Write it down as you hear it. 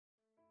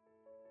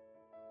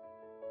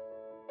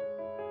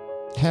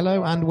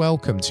Hello and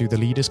welcome to the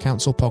Leaders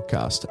Council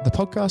podcast, the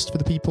podcast for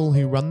the people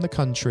who run the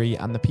country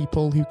and the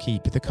people who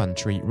keep the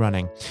country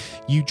running.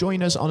 You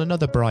join us on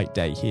another bright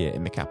day here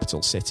in the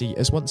capital city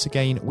as once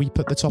again we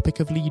put the topic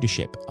of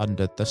leadership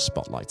under the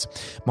spotlight.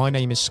 My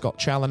name is Scott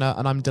Challoner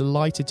and I'm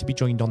delighted to be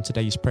joined on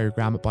today's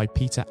programme by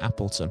Peter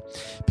Appleton.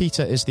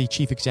 Peter is the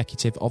Chief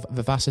Executive of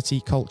Vivacity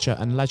Culture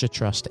and Leisure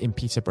Trust in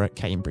Peterborough,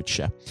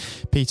 Cambridgeshire.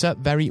 Peter,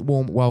 very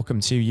warm welcome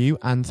to you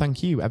and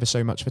thank you ever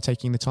so much for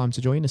taking the time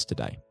to join us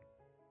today.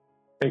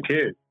 Thank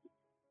you.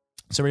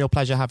 It's a real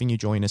pleasure having you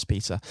join us,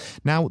 Peter.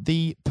 Now,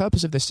 the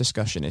purpose of this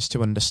discussion is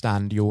to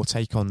understand your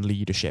take on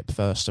leadership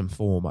first and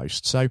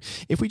foremost. So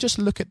if we just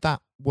look at that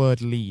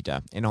word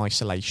leader in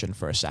isolation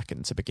for a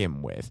second to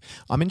begin with,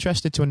 I'm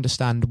interested to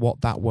understand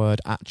what that word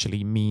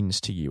actually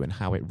means to you and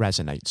how it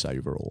resonates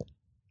overall.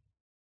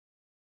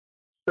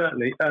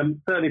 Certainly.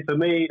 Certainly for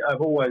me,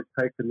 I've always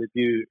taken the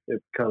view of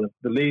kind of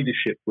the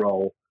leadership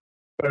role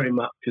very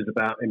much is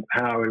about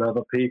empowering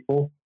other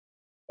people.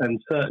 And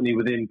certainly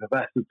within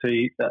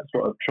Vivacity, that's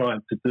what I've tried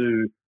to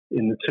do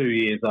in the 2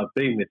 years I've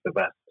been with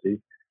Vivacity,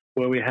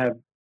 where we have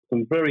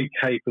some very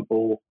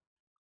capable,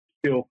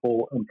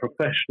 skillful and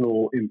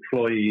professional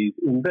employees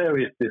in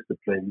various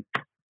disciplines.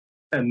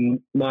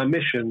 And my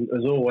mission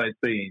has always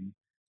been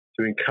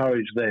to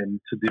encourage them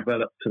to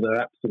develop to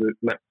their absolute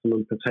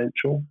maximum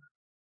potential,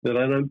 that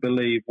I don't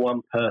believe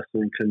one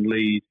person can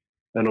lead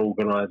an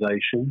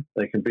organisation.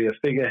 They can be a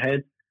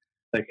figurehead.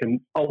 They can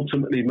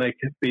ultimately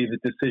be the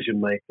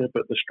decision maker,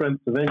 but the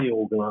strength of any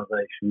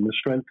organisation, the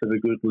strength of a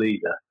good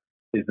leader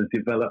is the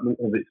development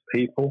of its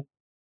people.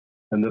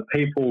 And the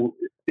people,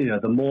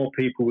 the more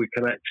people we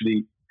can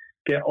actually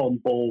get on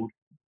board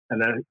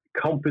and are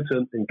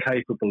competent and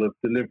capable of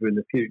delivering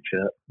the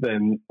future,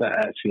 then that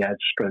actually adds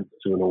strength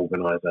to an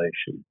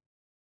organisation.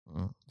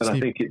 And I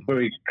think it's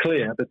very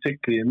clear,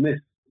 particularly in this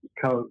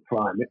current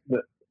climate,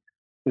 that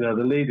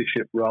the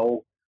leadership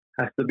role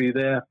has to be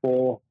there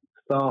for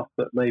staff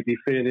that may be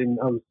feeling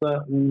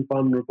uncertain,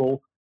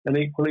 vulnerable, and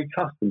equally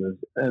customers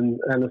and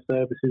the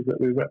services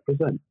that we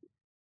represent.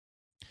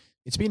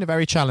 It's been a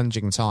very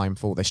challenging time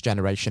for this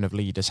generation of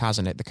leaders,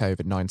 hasn't it, the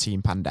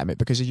COVID-19 pandemic?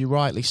 Because as you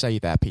rightly say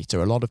there,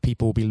 Peter, a lot of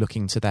people will be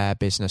looking to their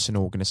business and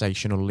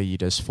organisational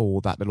leaders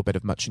for that little bit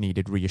of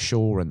much-needed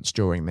reassurance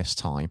during this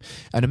time.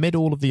 And amid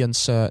all of the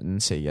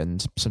uncertainty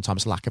and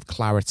sometimes lack of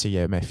clarity,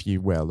 if you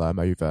will,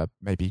 over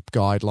maybe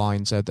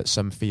guidelines that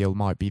some feel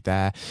might be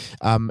there,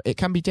 it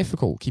can be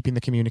difficult keeping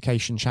the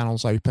communication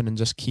channels open and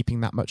just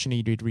keeping that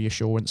much-needed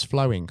reassurance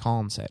flowing,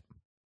 can't it?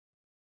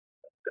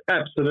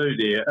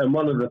 Absolutely. And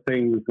one of the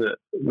things that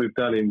we've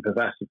done in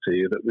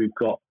Vivacity is that we've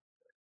got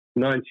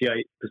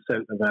 98%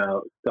 of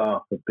our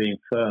staff have been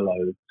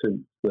furloughed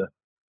since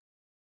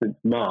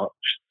March,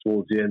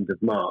 towards the end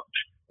of March.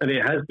 And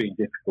it has been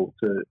difficult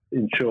to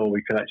ensure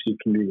we can actually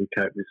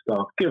communicate with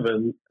staff,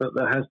 given that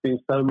there has been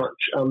so much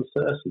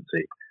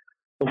uncertainty.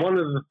 But one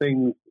of the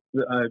things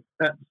that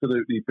I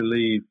absolutely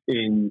believe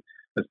in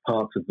as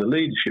part of the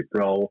leadership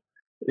role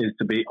is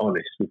to be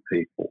honest with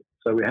people.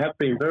 So we have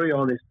been very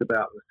honest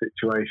about the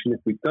situation. If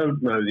we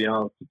don't know the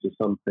answer to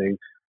something,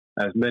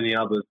 as many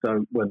others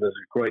don't when there's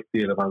a great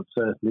deal of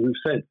uncertainty, we've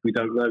said we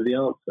don't know the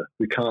answer.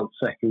 We can't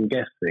second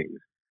guess things,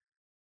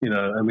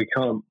 and we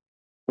can't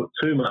put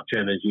too much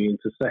energy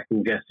into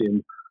second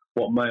guessing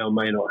what may or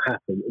may not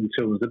happen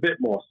until there's a bit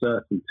more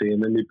certainty,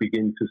 and then we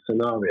begin to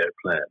scenario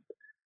plan.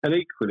 And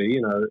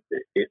equally,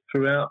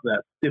 throughout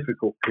that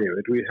difficult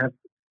period, we have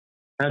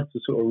had to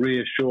sort of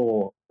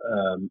reassure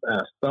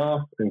our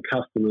staff and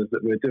customers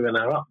that we're doing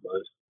our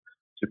utmost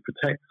to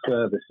protect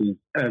services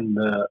and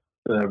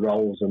their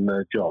roles and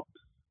their jobs.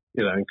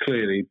 And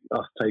clearly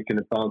us taking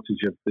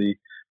advantage of the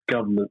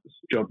government's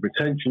job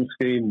retention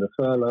scheme, the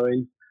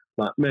furloughing,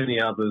 like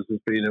many others, has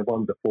been a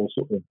wonderful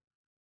sort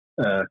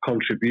of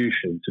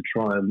contribution to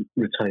try and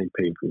retain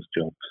people's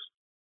jobs.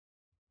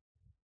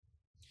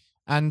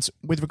 And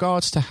with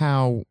regards to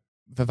how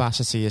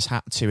Vivacity has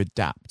had to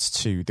adapt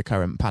to the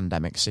current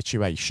pandemic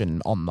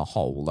situation on the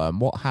whole,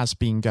 what has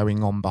been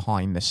going on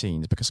behind the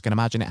scenes? Because I can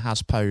imagine it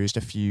has posed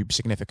a few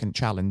significant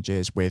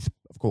challenges with,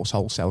 of course,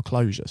 wholesale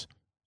closures.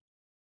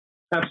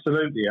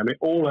 Absolutely. I mean,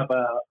 all of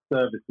our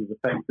services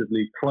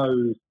effectively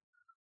closed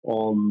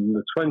on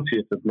the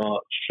 20th of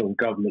March from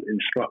government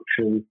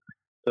instruction.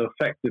 So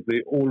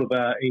effectively, all of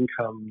our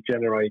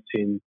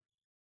income-generating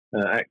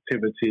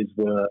activities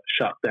were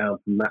shut down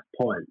from that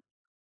point.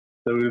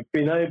 So we've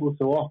been able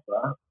to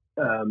offer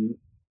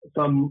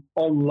some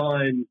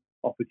online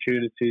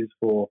opportunities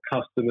for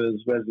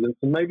customers, residents,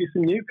 and maybe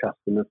some new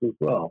customers as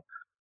well.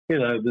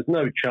 There's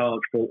no charge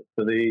for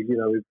these.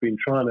 We've been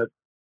trying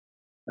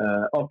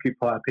to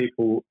occupy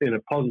people in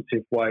a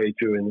positive way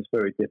during this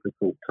very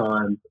difficult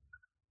time,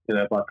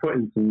 by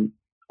putting some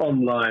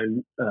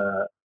online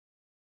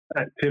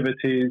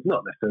activities,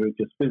 not necessarily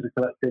just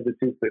physical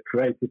activities, but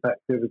creative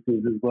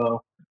activities as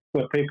well,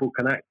 where people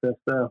can access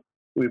stuff.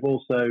 We've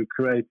also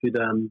created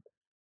a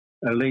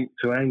link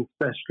to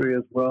Ancestry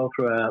as well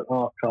through our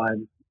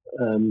archive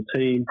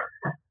team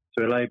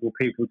to enable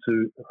people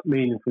to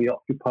meaningfully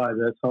occupy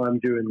their time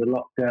during the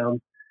lockdown,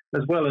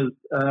 as well as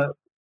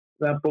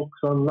their books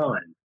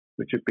online,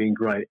 which have been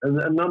great. And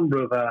a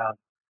number of our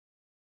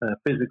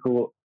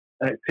physical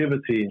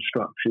activity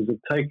instructors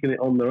have taken it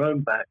on their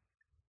own back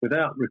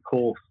without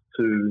recourse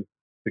to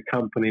the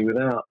company,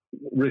 without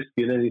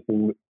risking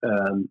anything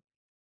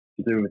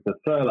to do with the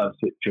furlough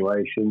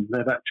situation.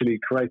 They've actually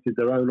created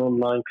their own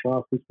online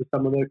classes for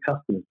some of their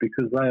customers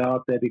because they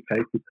are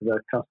dedicated to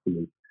their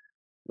customers.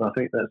 And I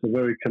think that's a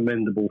very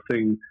commendable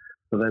thing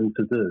for them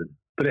to do.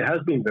 But it has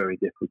been very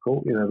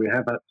difficult. You know, we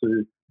have had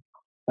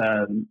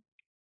to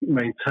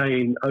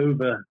maintain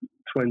over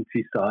 20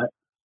 sites,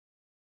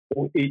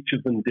 each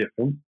of them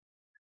different.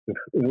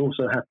 We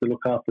also have to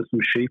look after some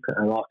sheep at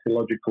an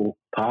archaeological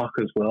park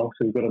as well,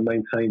 so we've got to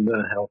maintain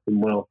their health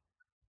and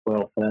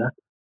welfare.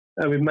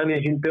 And we're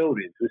managing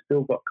buildings. We've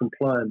still got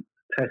compliance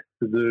tests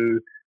to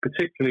do,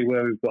 particularly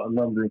where we've got a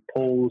number of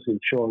pools,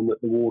 ensuring that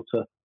the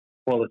water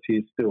quality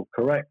is still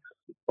correct.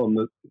 On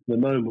the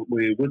moment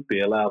we would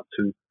be allowed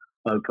to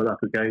open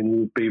up again, we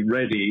would be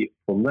ready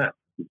from that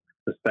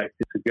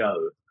perspective to go.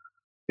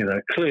 You know,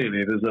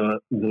 clearly there's a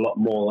lot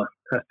more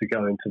that has to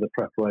go into the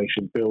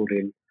preparation,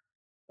 building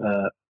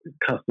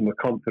customer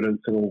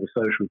confidence and all the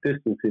social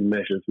distancing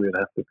measures we'd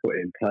have to put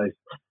in place.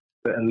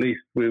 But at least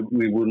we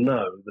will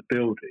know the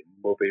building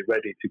will be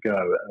ready to go.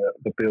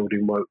 The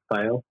building won't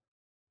fail.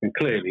 And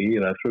clearly, you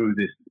know, through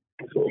this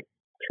sort of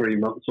 3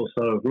 months or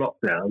so of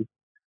lockdown,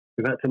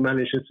 we've had to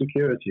manage the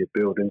security of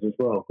buildings as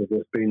well, because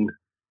there's been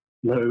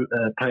no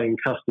paying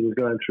customers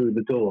going through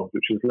the doors,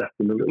 which has left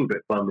them a little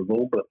bit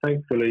vulnerable. But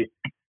thankfully,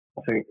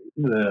 I think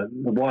the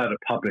wider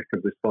public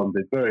have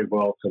responded very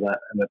well to that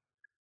and have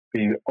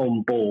been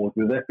on board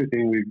with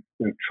everything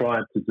we've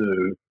tried to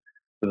do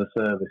for the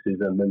services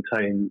and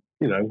maintain,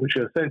 you know, which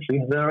are essentially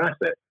their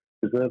assets,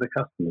 because they're the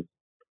customers.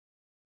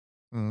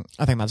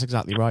 I think that's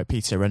exactly right,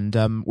 Peter. And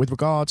with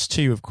regards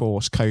to, of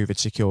course, COVID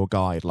secure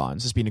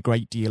guidelines, there's been a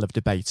great deal of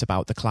debate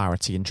about the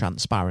clarity and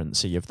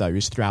transparency of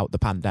those throughout the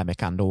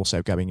pandemic and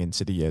also going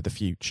into the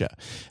future.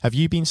 Have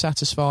you been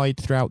satisfied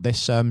throughout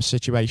this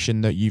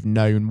situation that you've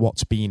known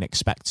what's been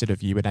expected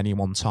of you at any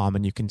one time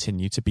and you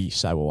continue to be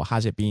so, or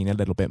has it been a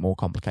little bit more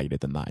complicated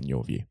than that in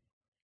your view?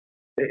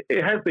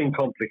 It has been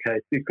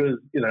complicated because,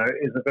 you know,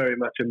 it's very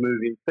much a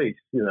moving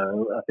feast. You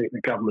know, I think the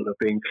government have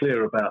been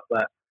clear about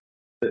that,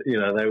 you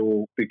know, they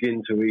will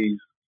begin to ease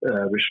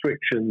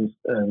restrictions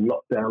and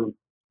lockdown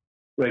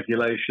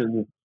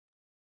regulations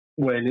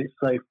when it's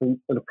safe and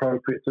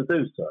appropriate to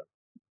do so.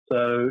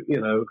 So, you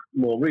know,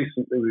 more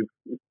recently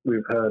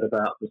we've heard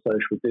about the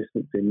social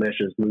distancing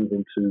measures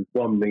moving to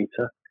 1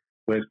 metre,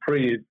 whereas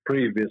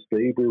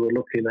previously we were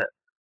looking at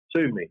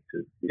 2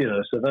 metres. You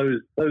know, so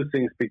those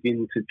things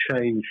begin to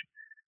change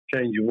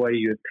the way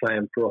you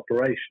plan for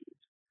operations.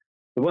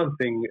 The one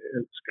thing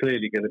that's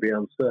clearly going to be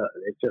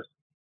uncertain is just,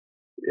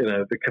 you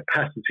know, the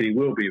capacity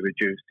will be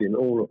reduced in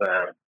all of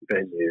our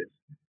venues,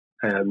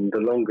 and the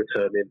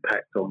longer-term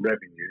impact on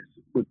revenues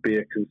would be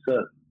a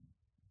concern.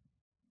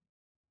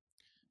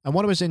 And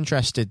what I was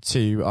interested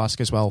to ask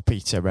as well,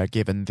 Peter,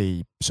 given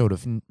the sort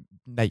of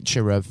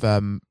nature of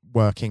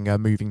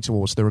moving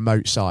towards the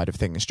remote side of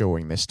things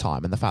during this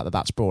time, and the fact that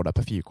that's brought up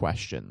a few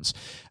questions.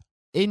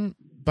 In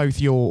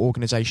both your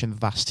organisation,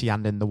 Vivacity,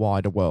 and in the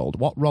wider world,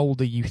 what role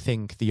do you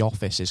think the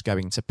office is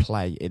going to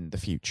play in the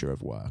future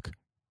of work?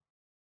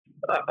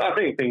 I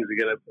think things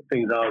are going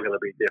to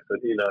be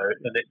different, you know,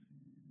 and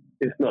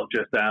it's not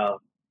just our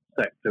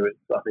sector.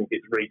 I think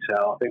it's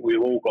retail. I think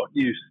we've all got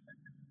used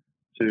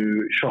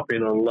to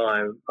shopping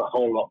online a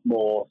whole lot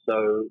more.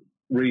 So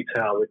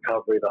retail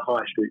recovery, the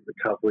high street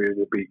recovery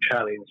will be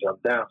challenged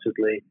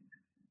undoubtedly.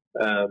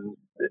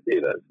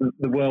 You know,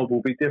 the world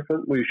will be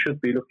different. We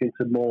should be looking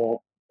to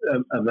more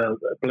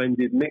a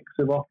blended mix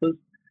of offers.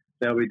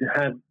 Now, we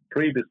had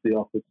previously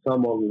offered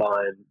some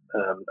online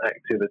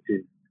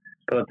activities,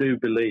 but I do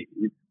believe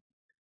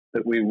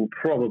that we will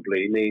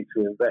probably need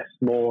to invest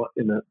more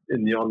in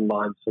the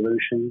online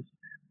solutions,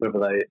 whether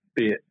they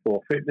be it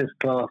for fitness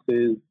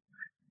classes,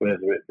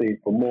 whether it be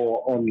for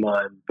more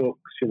online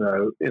books, you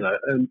know,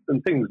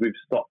 and things we've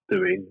stopped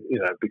doing, you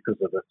know, because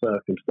of the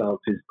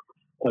circumstances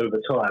over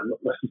time, not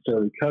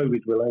necessarily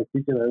COVID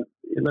related. You know,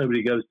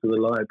 nobody goes to the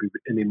library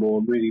anymore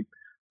and really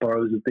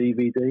borrows a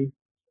DVD.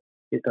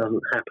 It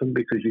doesn't happen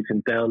because you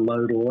can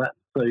download all that.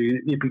 So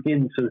you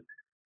begin to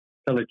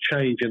kind of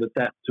change and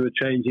adapt to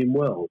a changing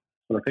world.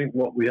 And I think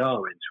what we are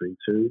entering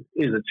into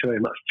is a very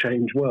much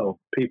changed world.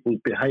 People's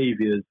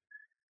behaviours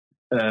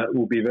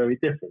will be very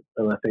different.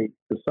 And I think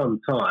for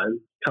some time,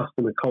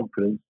 customer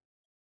confidence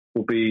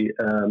will be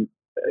at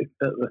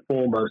the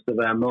foremost of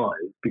our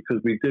minds,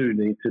 because we do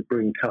need to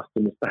bring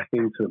customers back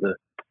into the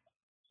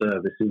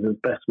services as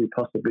best we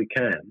possibly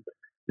can,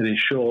 and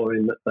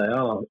ensuring that they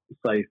are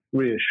safe,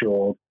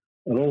 reassured,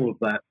 and all of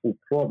that will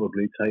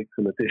probably take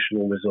some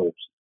additional resource.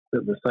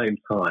 At the same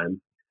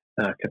time,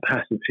 our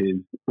capacities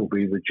will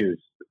be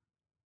reduced.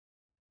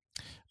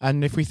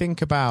 And if we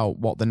think about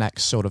what the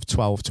next sort of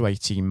 12 to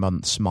 18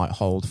 months might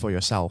hold for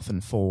yourself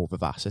and for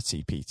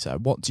Vivacity, Peter,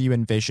 what do you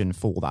envision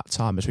for that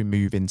time as we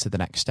move into the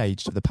next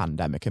stage of the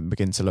pandemic and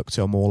begin to look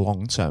to a more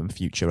long-term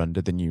future under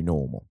the new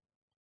normal?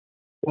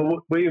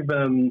 Well, we've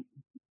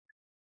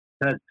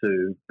had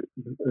to.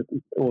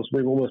 Also,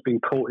 we've almost been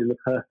caught in the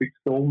perfect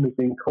storm. We've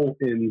been caught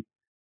in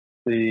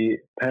the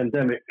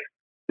pandemic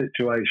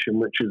situation,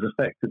 which has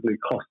effectively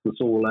cost us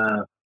all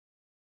our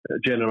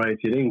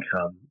generated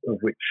income, of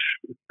which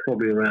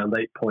probably around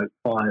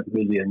 8.5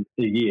 million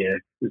a year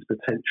is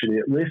potentially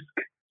at risk.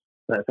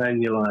 That's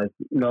annualised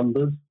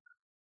numbers.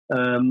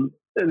 And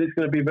it's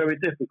going to be very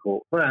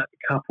difficult. That,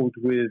 coupled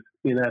with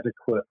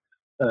inadequate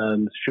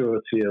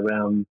surety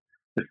around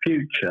the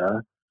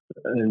future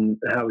and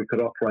how we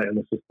could operate on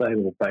a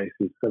sustainable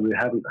basis. So we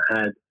haven't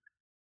had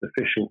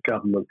sufficient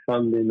government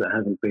funding that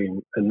hasn't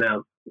been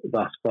announced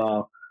thus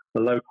far.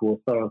 The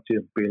local authority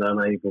have been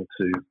unable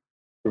to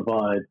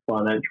provide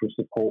financial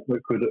support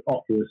that could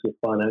offer us a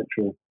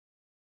financial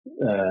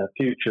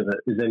future that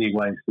is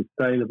anyway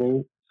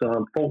sustainable. So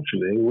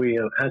unfortunately, we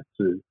have had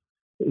to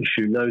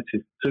issue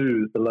notice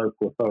to the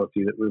local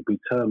authority that we'll be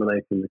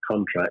terminating the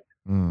contract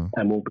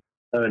and will be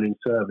returning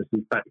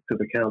services back to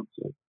the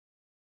council.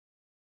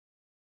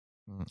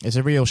 It's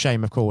a real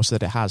shame, of course,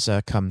 that it has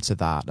come to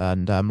that,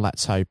 and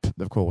let's hope,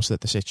 of course,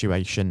 that the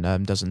situation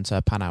doesn't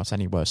pan out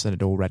any worse than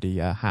it already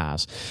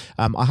has.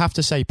 I have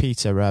to say,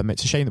 Peter,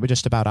 it's a shame that we're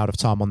just about out of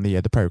time on the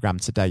programme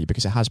today,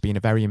 because it has been a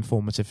very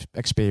informative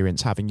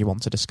experience having you on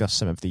to discuss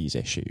some of these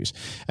issues.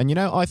 And,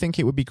 I think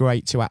it would be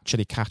great to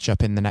actually catch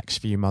up in the next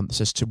few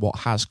months as to what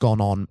has gone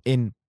on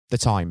in the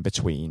time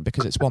between,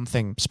 because it's one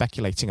thing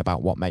speculating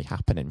about what may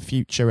happen in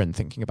future and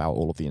thinking about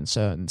all of the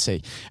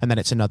uncertainty, and then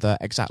it's another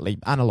exactly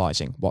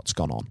analysing what's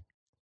gone on.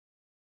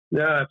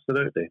 Yeah,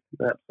 absolutely.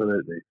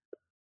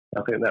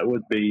 I think that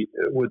would be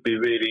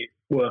really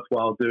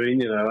worthwhile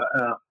doing.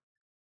 Our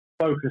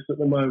focus at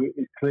the moment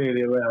is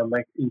clearly around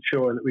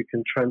ensuring that we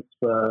can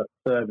transfer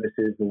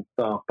services and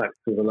staff back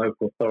to the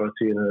local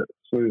authority in a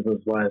smooth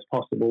as way as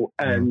possible,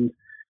 and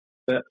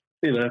that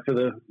for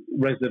the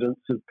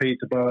residents of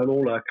Peterborough and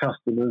all our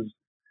customers,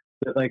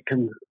 that they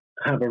can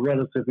have a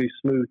relatively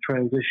smooth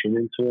transition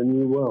into a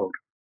new world.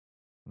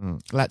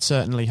 Let's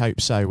certainly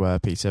hope so,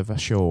 Peter, for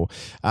sure.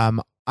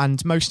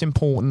 And most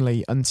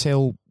importantly,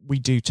 until we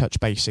do touch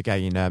base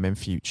again in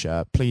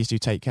future, please do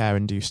take care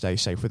and do stay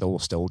safe with all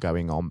still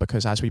going on,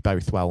 because as we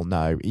both well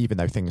know, even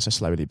though things are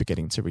slowly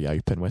beginning to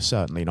reopen, we're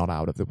certainly not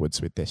out of the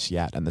woods with this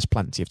yet, and there's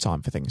plenty of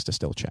time for things to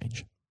still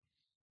change.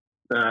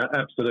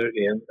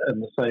 Absolutely, and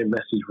the same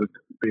message would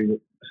be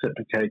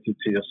reciprocated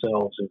to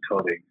yourselves and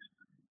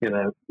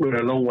colleagues. We're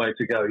a long way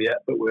to go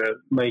yet, but we're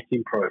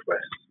making progress.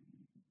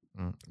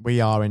 We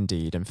are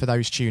indeed. And for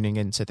those tuning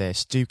into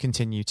this, do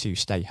continue to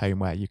stay home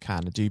where you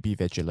can. Do be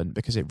vigilant,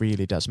 because it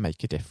really does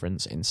make a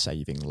difference in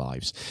saving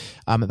lives.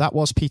 That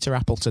was Peter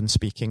Appleton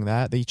speaking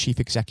there, the Chief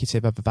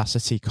Executive of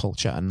Vivacity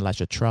Culture and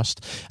Leisure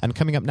Trust. And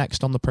coming up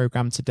next on the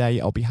programme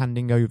today, I'll be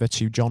handing over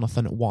to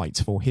Jonathan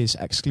White for his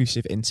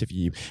exclusive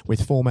interview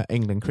with former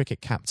England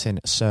cricket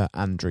captain Sir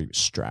Andrew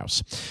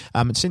Strauss.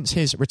 Since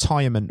his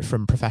retirement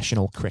from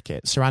professional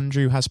cricket, Sir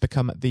Andrew has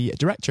become the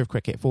Director of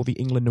Cricket for the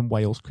England and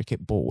Wales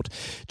Cricket Board.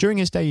 During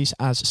his days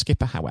as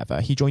skipper, however,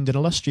 he joined an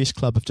illustrious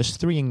club of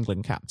just 3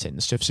 England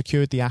captains to have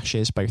secured the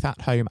Ashes both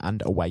at home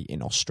and away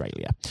in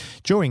Australia.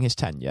 During his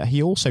tenure,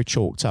 he also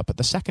chalked up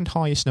the second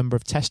highest number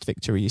of Test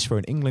victories for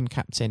an England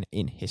captain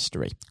in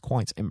history.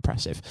 Quite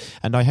impressive.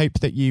 And I hope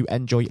that you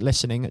enjoy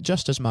listening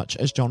just as much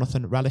as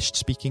Jonathan relished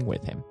speaking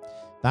with him.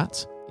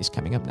 That is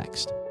coming up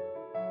next.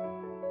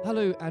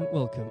 Hello and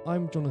welcome.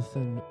 I'm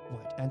Jonathan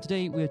White, and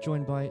today we are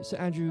joined by Sir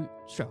Andrew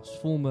Strauss,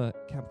 former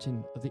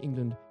captain of the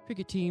England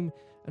cricket team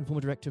and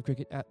former director of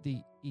cricket at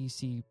the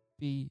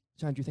ECB.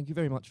 Sir Andrew, thank you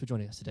very much for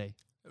joining us today.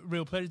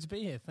 Real pleasure to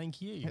be here. Thank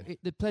you.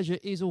 The pleasure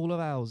is all of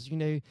ours.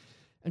 And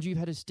you've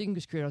had a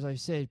distinguished career, as I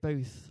said,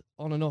 both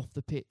on and off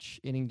the pitch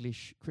in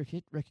English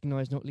cricket,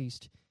 recognised not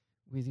least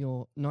with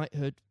your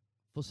knighthood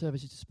for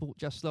services to sport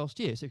just last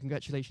year. So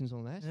congratulations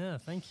on that. Yeah,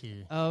 thank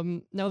you.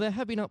 Now, there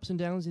have been ups and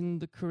downs in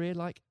the career,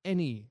 like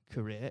any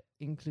career,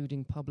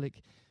 including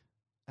public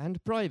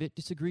and private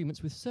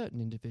disagreements with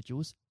certain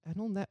individuals. And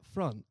on that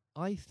front,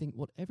 I think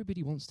what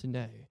everybody wants to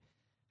know,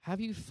 have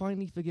you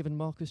finally forgiven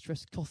Marcus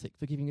Trescothick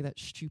for giving you that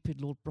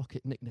stupid Lord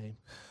Brocket nickname?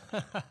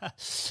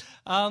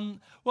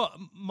 Well,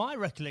 my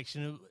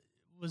recollection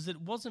was that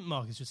it wasn't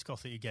Marcus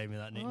Trescothick who gave me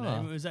that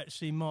nickname. It was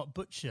actually Mark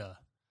Butcher.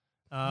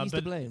 He's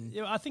to blame.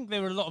 I think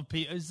there were a lot of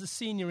people. It was the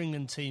senior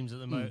England teams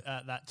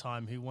at that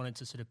time who wanted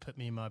to sort of put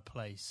me in my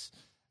place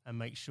and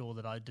make sure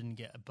that I didn't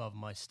get above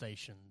my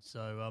station.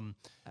 So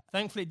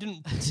thankfully it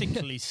didn't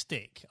particularly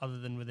stick, other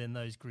than within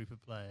those group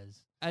of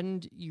players.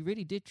 And you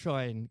really did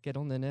try and get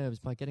on their nerves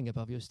by getting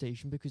above your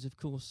station, because, of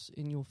course,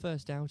 in your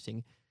first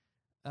outing,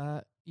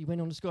 you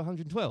went on to score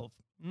 112.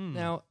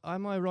 Now,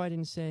 am I right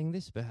in saying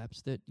this,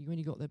 perhaps, that you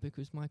only got there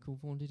because Michael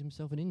Vaughan did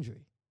himself an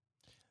injury?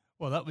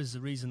 Well, that was the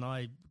reason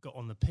I got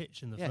on the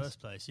pitch in the first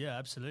place. Yeah,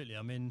 absolutely.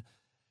 I mean,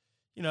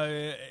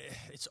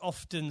 it's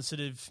often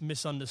sort of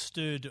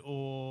misunderstood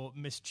or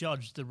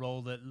misjudged the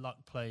role that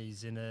luck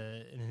plays in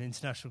an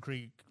international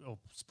career or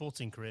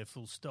sporting career,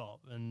 full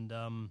stop. And,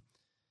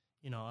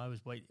 I was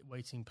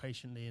waiting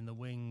patiently in the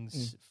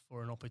wings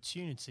for an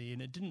opportunity,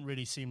 and it didn't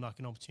really seem like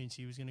an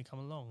opportunity was going to come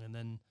along. And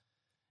then,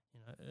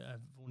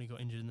 I've only got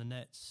injured in the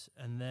nets,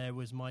 and there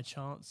was my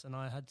chance, and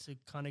I had to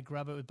kind of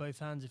grab it with both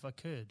hands if I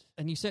could.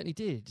 And you certainly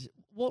did.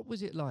 What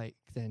was it like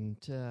then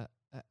to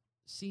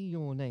see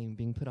your name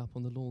being put up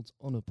on the Lord's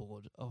Honour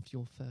Board after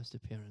your first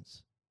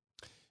appearance?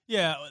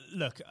 Yeah,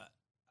 look,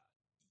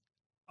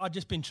 I'd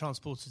just been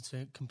transported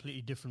to a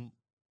completely different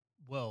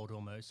world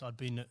almost. I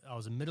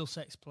was a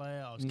Middlesex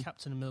player, I was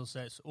captain of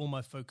Middlesex, all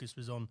my focus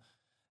was on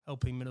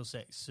helping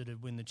Middlesex sort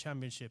of win the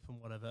championship and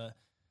whatever.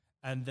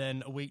 And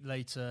then a week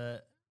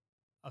later,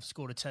 I've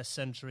scored a test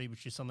century,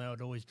 which is something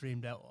I'd always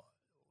dreamed out,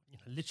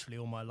 literally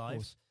all my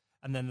life.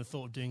 And then the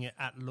thought of doing it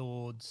at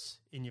Lord's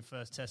in your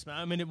first test match.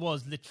 I mean, it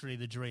was literally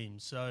the dream.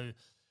 So,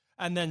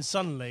 and then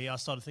suddenly I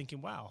started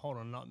thinking, wow, hold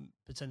on,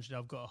 potentially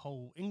I've got a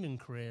whole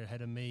England career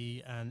ahead of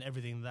me and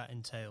everything that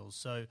entails.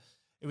 So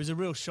it was a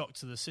real shock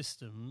to the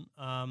system.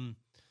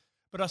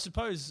 But I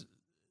suppose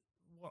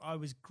what I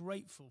was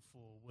grateful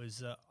for was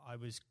that I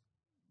was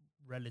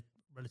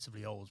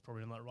relatively old,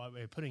 probably not the right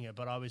way of putting it,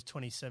 but I was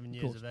 27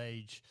 years of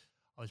age.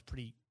 I was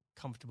pretty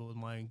comfortable with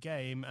my own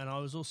game, and I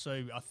was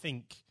also, I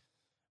think,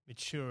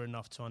 mature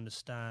enough to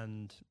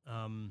understand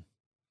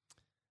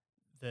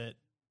that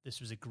this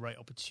was a great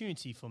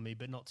opportunity for me,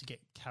 but not to get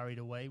carried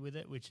away with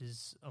it, which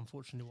is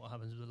unfortunately what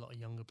happens with a lot of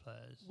younger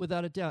players.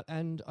 Without a doubt,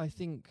 and I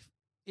think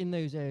in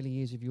those early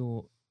years of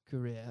your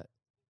career,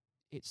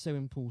 it's so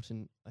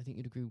important, I think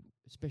you'd agree,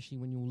 especially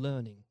when you're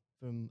learning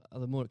from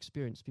other more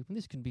experienced people, and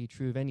this can be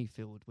true of any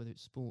field, whether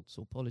it's sports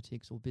or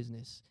politics or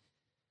business,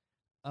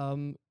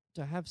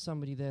 to have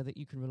somebody there that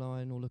you can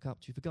rely on or look up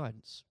to for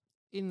guidance.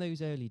 In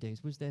those early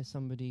days, was there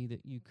somebody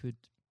that you could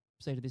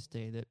say to this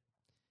day that,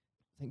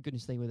 thank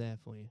goodness they were there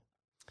for you?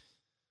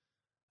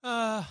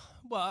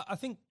 Well, I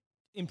think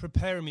in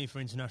preparing me for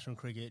international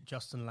cricket,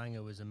 Justin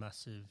Langer was a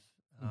massive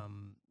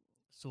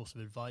source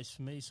of advice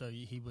for me. So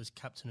he was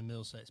captain of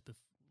Middlesex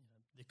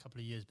a couple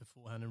of years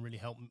beforehand and really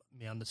helped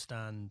me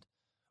understand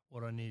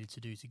what I needed to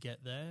do to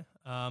get there.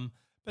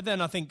 But then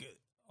I think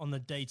on the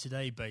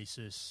day-to-day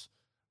basis,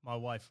 my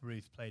wife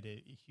Ruth played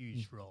a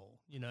huge role,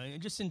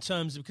 just in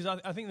terms of, because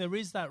I think there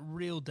is that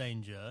real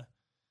danger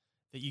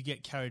that you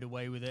get carried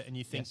away with it and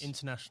you think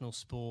international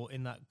sport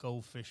in that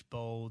goldfish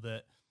bowl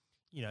that,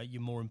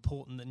 you're more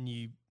important than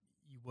you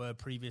were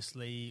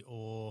previously,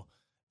 or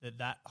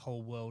that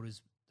whole world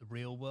is the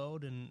real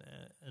world. And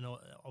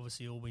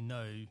obviously all we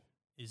know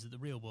is that the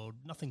real world,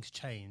 nothing's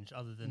changed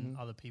other than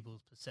other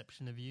people's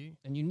perception of you.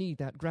 And you need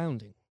that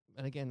grounding.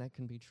 And again, that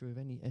can be true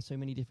of so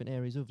many different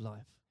areas of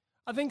life.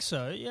 I think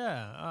so,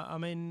 yeah. I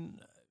mean,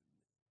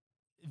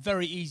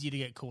 very easy to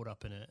get caught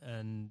up in it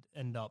and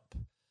end up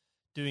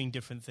doing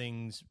different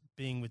things,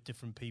 being with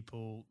different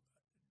people,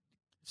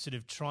 sort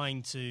of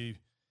trying to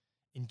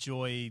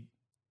enjoy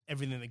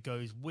everything that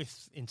goes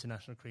with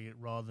international cricket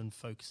rather than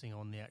focusing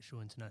on the actual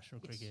international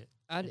cricket.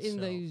 And itself.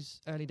 In those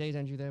early days,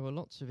 Andrew, there were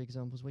lots of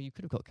examples where you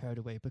could have got carried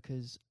away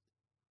because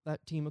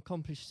that team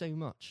accomplished so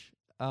much.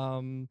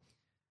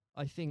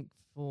 I think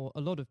for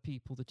a lot of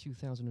people, the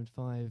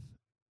 2005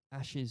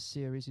 Ashes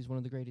series is one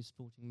of the greatest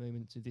sporting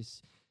moments of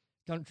this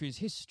country's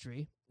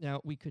history. Now,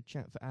 we could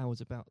chat for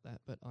hours about that,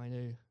 but I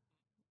know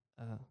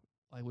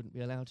I wouldn't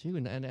be allowed to,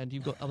 and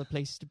you've got other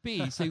places to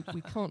be, so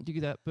we can't do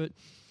that. But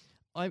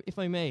if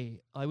I may,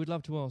 I would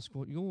love to ask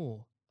what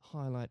your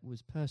highlight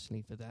was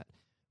personally for that,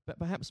 but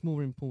perhaps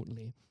more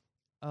importantly,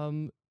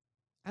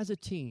 as a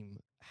team,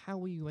 how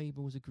were you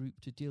able as a group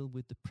to deal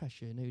with the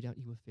pressure no doubt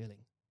you were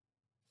feeling?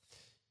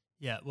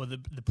 Yeah, well,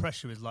 the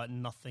pressure is like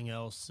nothing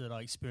else that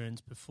I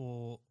experienced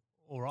before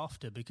or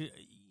after, because,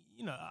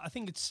 I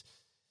think it's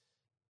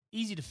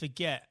easy to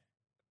forget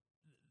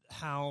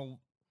how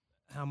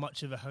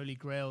much of a holy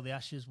grail the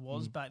Ashes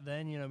was back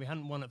then. We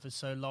hadn't won it for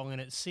so long,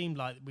 and it seemed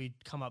like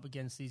we'd come up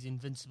against these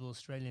invincible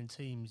Australian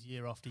teams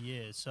year after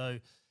year. So,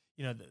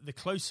 the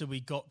closer we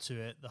got to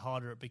it, the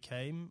harder it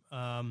became.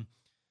 I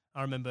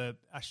remember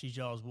Ashley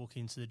Giles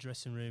walking into the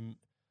dressing room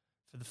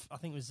for I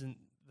think it was in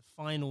the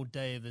final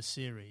day of the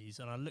series,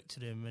 and I looked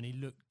at him and he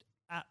looked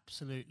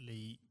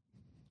absolutely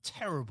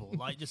terrible,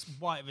 like just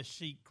white of a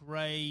sheet,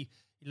 grey.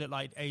 He looked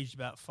like aged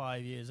about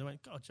 5 years. I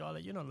went, God,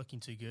 Charlie, you're not looking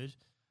too good.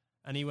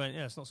 And he went,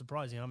 yeah, it's not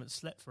surprising. I haven't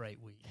slept for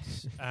 8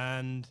 weeks.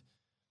 And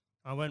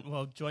I went,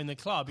 well, join the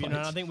club. And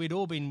I think we'd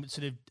all been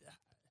sort of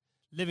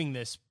living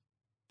this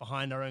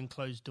behind our own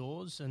closed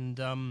doors. And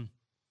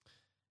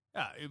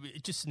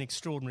it's just an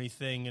extraordinary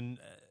thing. And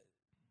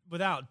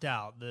without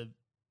doubt, the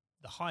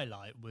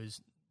highlight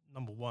was,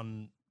 number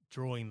one,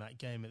 drawing that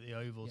game at the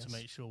Oval to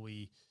make sure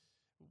we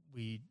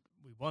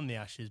won the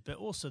Ashes, but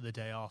also the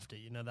day after,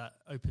 that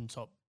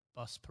open-top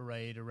bus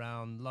parade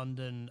around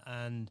London,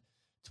 and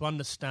to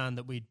understand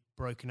that we'd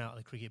broken out of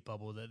the cricket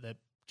bubble, that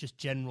just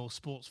general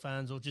sports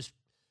fans or just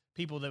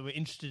people that were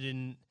interested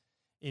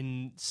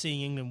in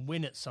seeing England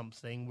win at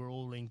something were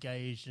all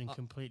engaged and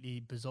completely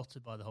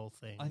besotted by the whole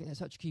thing. I think that's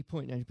such a key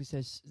point, Andrew,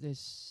 because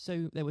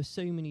there were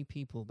so many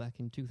people back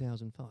in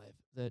 2005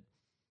 that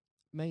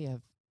may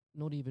have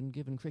not even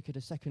given cricket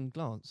a second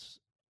glance,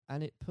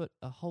 and it put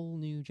a whole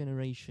new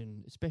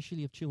generation,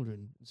 especially of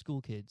children,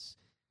 school kids,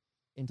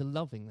 into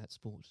loving that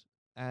sport.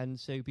 And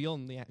so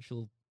beyond the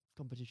actual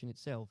competition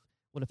itself.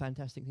 What a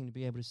fantastic thing to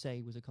be able to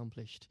say was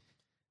accomplished.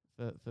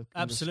 For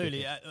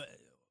absolutely.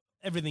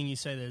 Everything you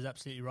say there is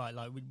absolutely right.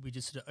 Like we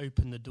just sort of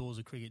opened the doors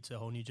of cricket to a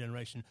whole new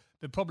generation.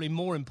 But probably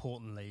more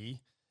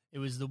importantly, it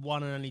was the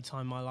one and only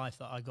time in my life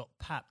that I got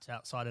papped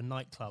outside a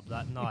nightclub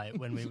that night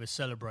when we were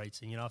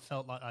celebrating. You know, I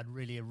felt like I'd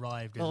really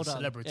arrived as a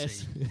celebrity.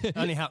 Yes. It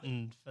only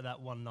happened for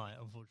that one night,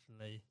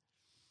 unfortunately.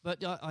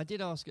 But I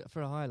did ask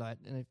for a highlight,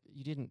 and if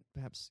you didn't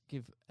perhaps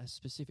give a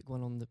specific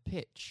one on the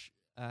pitch,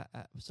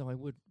 so I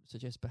would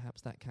suggest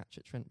perhaps that catch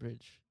at Trent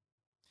Bridge.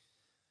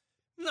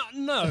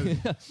 No.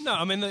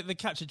 I mean, the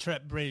catch at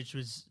Trent Bridge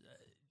was,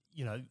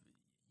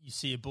 you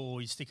see a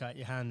ball, you stick out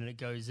your hand and it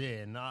goes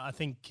in. I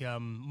think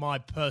my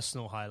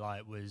personal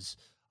highlight was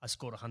I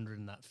scored 100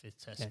 in that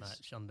fifth test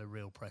match under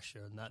real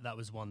pressure. And that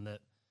was one that,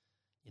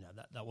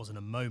 that wasn't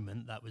a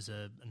moment. That was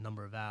a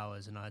number of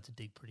hours, and I had to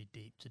dig pretty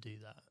deep to do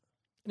that.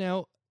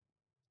 Now,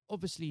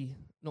 obviously,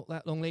 not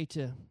that long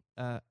later,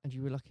 and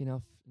you were lucky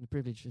enough and the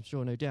privilege, I'm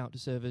sure, no doubt, to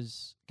serve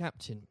as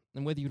captain.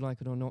 And whether you like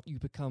it or not, you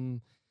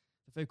become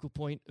the focal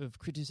point of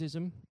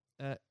criticism.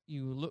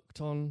 You were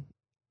looked on,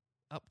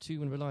 up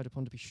to, and relied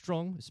upon to be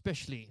strong,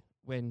 especially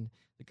when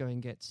the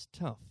going gets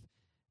tough.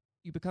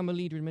 You become a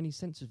leader in many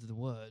senses of the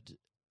word.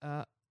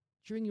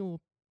 During your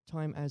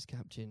time as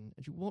captain,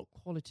 what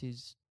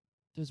qualities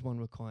does one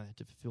require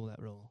to fulfill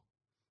that role?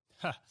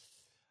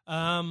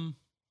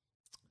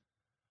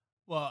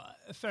 Well,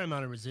 a fair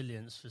amount of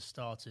resilience for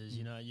starters.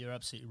 You know, you're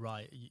absolutely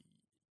right.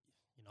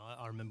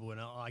 I remember when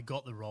I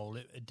got the role,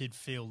 it did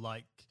feel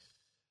like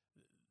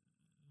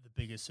the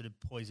biggest sort of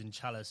poison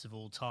chalice of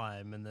all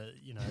time, and that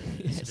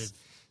sort of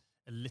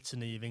a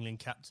litany of England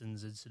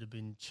captains had sort of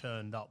been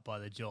churned up by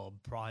the job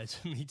prior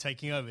to me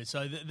taking over.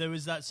 So there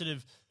was that sort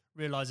of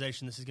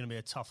realization this is going to be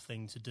a tough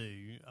thing to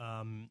do,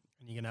 and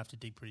you're going to have to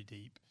dig pretty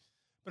deep.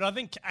 But I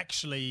think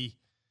actually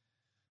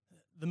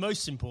the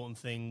most important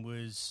thing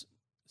was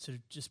sort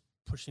of just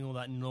pushing all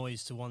that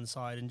noise to one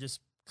side and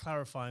just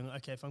clarifying,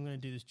 okay, if I'm going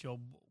to do this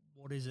job,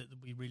 what is it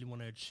that we really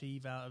want to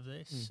achieve out of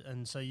this?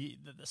 And so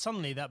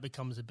suddenly that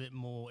becomes a bit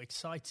more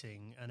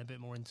exciting and a bit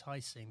more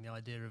enticing, the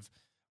idea of,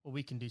 well,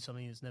 we can do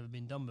something that's never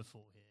been done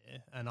before here,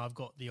 and I've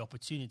got the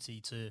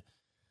opportunity to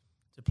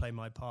play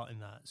my part in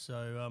that.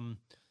 So,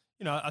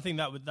 I think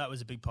that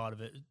was a big part of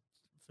it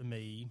for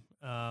me.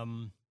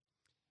 I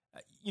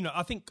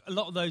think a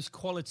lot of those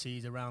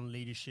qualities around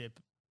leadership,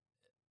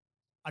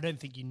 I don't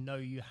think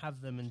you have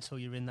them until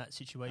you're in that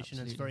situation.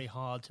 Absolutely. And it's very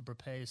hard to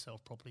prepare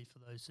yourself properly for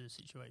those sort of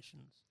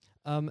situations.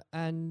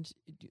 And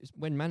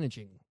when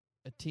managing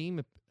a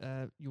team,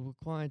 you're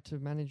required to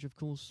manage, of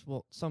course,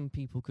 what some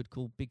people could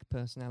call big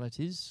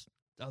personalities.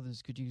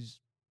 Others could use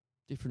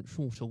different,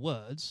 shorter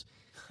words.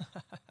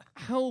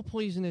 How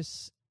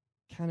poisonous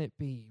can it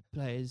be,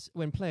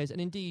 when players,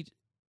 and indeed,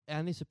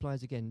 and this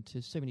applies again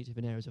to so many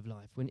different areas of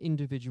life, when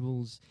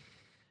individuals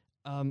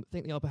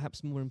think they are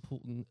perhaps more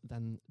important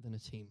than a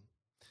team?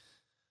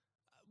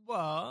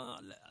 Well,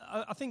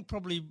 I think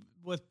probably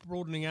worth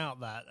broadening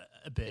out that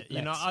a bit.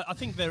 I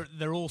think there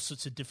are all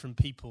sorts of different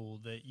people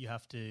that you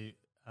have to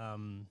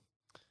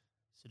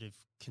sort of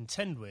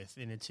contend with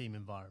in a team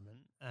environment,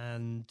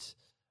 and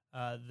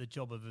the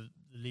job of the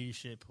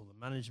leadership or the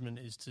management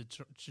is to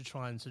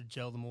try and sort of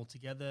gel them all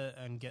together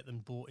and get them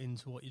bought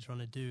into what you're trying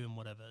to do and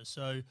whatever.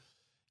 So,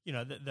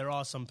 there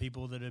are some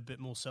people that are a bit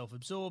more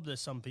self-absorbed. There's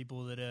some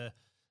people that are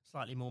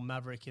slightly more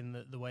maverick in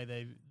the way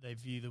they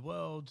view the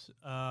world.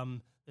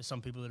 There's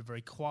some people that are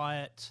very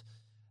quiet.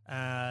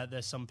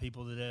 There's some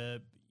people that are,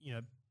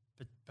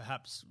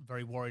 perhaps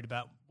very worried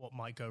about what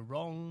might go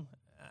wrong.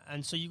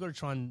 And so you've got to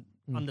try and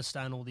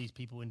understand all these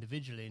people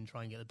individually and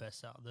try and get the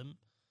best out of them.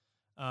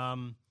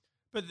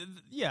 But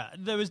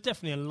there was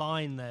definitely a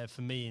line there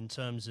for me in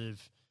terms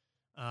of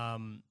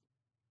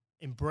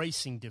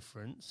embracing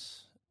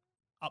difference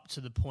up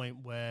to the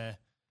point where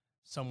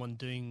someone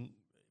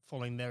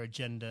following their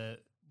agenda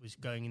was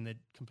going in a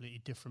completely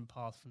different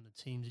path from the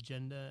team's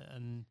agenda.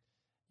 And,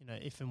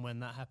 if and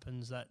when that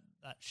happens, that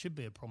should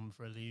be a problem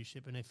for a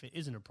leadership. And if it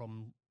isn't a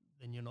problem,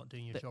 then you're not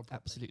doing your job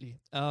properly.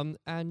 Absolutely.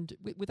 And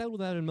with all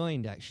that in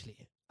mind,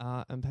 actually,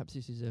 and perhaps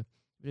this is a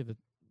bit of a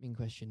mean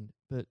question,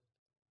 but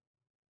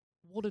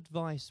what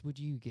advice would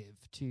you give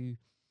to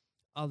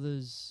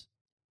others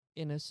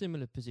in a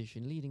similar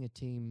position, leading a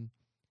team,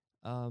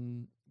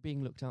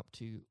 being looked up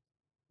to?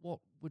 What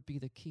would be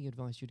the key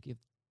advice you'd give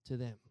to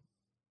them,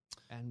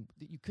 and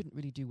that you couldn't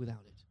really do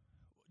without it?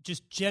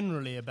 Just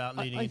generally about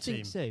leading a team? I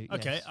think so, yes.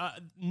 Okay,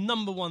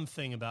 number one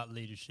thing about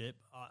leadership,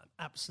 I'm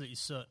absolutely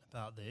certain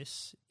about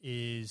this,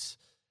 is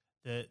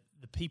that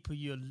the people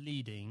you're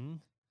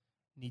leading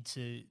need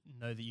to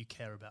know that you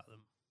care about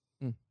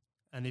them.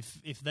 And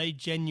if they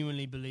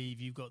genuinely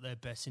believe you've got their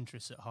best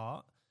interests at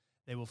heart,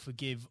 they will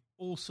forgive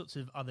all sorts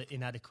of other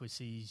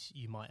inadequacies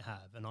you might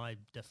have, and I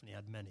definitely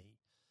had many.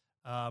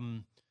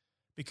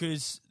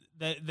 Because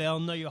they'll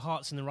know your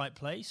heart's in the right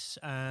place,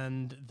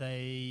 and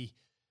they'll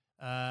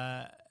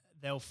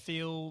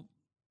feel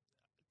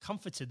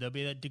comforted. There'll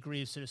be a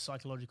degree of sort of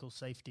psychological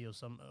safety or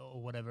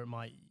whatever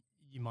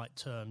you might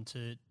term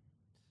to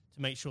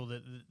to make sure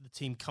that the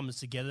team comes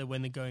together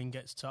when the going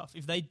gets tough.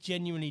 If they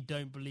genuinely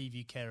don't believe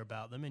you care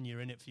about them and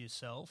you're in it for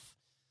yourself,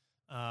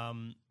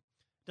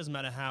 doesn't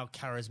matter how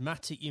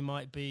charismatic you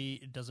might be,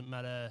 it doesn't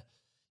matter,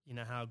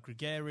 how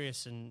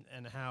gregarious and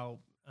how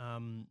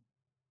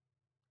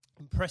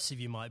impressive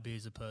you might be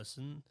as a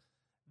person,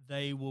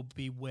 they will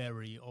be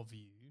wary of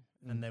you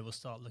and they will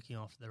start looking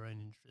after their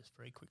own interests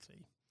very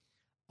quickly.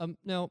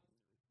 Now,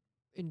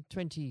 in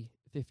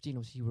 2015,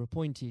 obviously, you were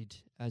appointed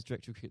as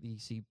Director of Cricket at the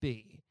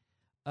ECB.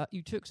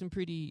 You took some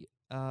pretty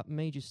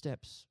major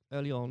steps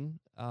early on.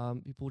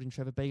 You brought in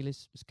Trevor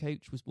Bayliss as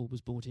coach,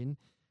 was brought in.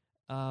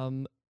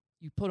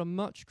 You put a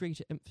much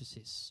greater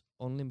emphasis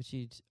on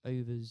limited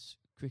overs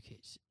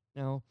cricket.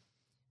 Now,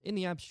 in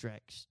the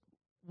abstract,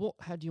 what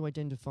had you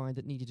identified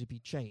that needed to be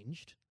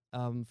changed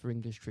for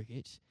English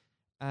cricket?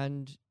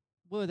 And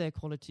were there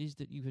qualities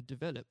that you had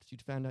developed,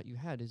 you'd found out you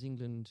had as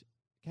England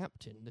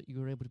captain, that you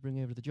were able to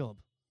bring over the job?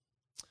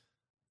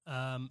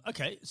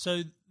 Okay, so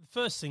the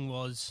first thing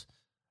was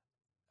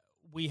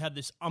we had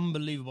this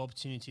unbelievable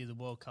opportunity of the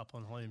World Cup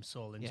on home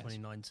soil in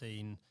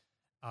 2019.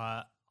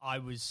 I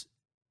was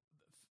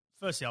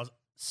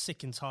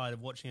sick and tired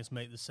of watching us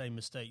make the same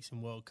mistakes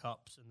in World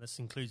Cups, and this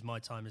includes my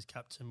time as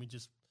captain. We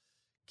just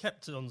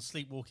kept on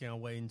sleepwalking our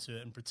way into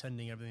it and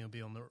pretending everything would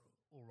be all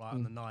right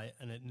on the night,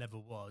 and it never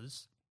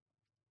was.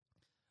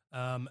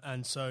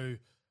 And so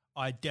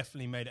I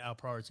definitely made it our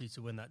priority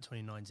to win that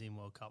 2019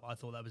 World Cup. I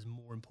thought that was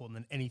more important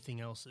than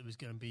anything else that was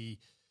going to be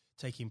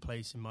taking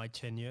place in my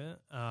tenure.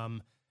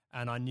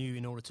 And I knew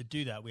in order to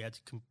do that, we had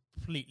to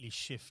completely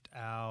shift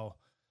our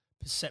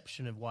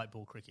perception of white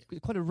ball cricket.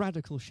 Quite a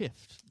radical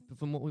shift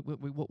from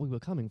what we were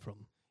coming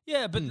from.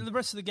 Yeah, but the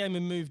rest of the game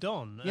had moved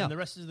on. And the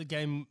rest of the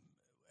game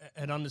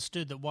had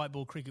understood that white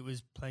ball cricket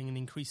was playing an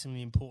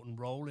increasingly important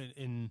role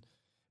in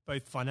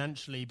both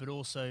financially, but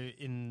also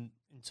in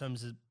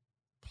terms of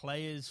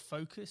players'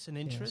 focus and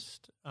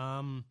interest. Yes.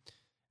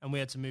 And we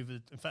had to move.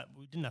 In fact,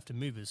 we didn't have to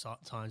move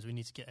at times. We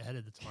need to get ahead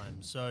of the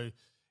time. So,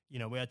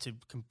 we had to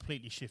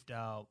completely shift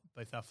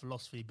both our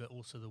philosophy, but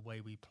also the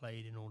way we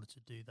played in order to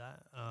do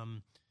that.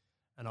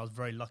 And I was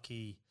very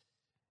lucky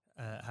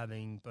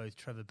having both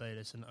Trevor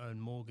Bayliss and Owen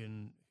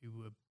Morgan, who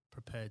were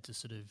prepared to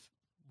sort of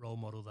role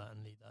model that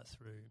and lead that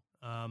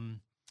through.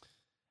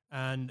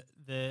 And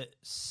the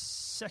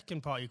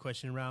second part of your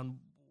question around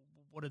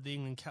what had the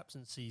England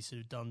captaincy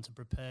sort of done to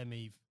prepare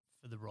me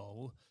for the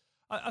role,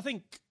 I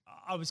think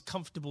I was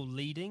comfortable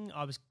leading.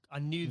 I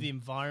knew the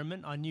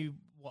environment. I knew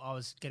what I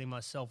was getting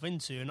myself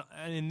into.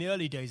 And in the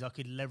early days, I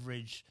could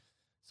leverage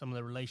some of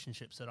the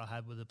relationships that I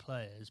had with the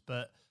players.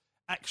 But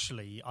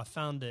actually, I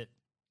found it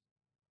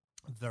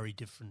a very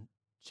different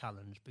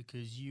challenge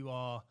because you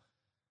are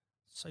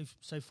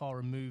so far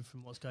removed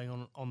from what's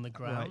going on the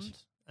ground. Right.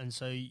 And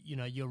so,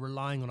 you're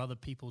relying on other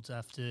people to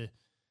have to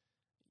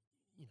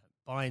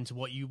buy into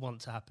what you want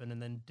to happen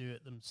and then do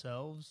it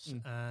themselves,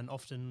 and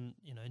often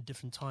in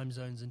different time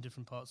zones in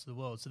different parts of the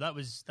world. So that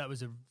was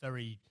a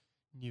very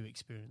new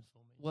experience for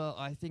me. Well,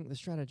 I think the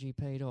strategy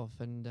paid off,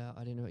 and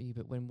I don't know about you,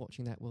 but when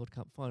watching that World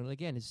Cup final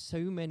again, as so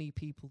many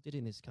people did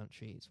in this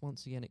country, it's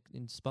once again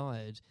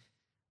inspired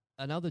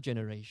another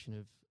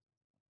generation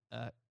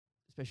of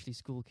especially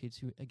school kids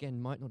who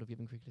again might not have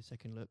given cricket a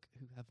second look,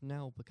 who have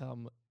now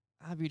become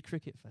avid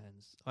cricket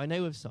fans. I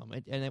know of some,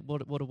 and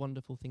what a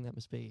wonderful thing that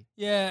must be.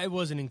 Yeah, it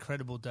was an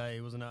incredible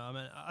day, wasn't it? I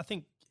mean, I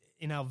think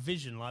in our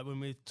vision, like when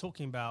we're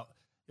talking about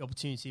the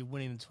opportunity of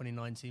winning the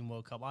 2019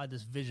 World Cup, I had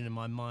this vision in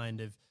my mind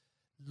of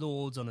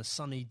Lords on a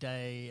sunny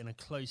day and a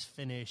close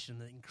finish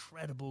and the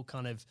incredible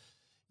kind of,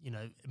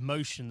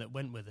 emotion that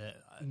went with it.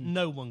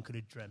 No one could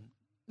have dreamt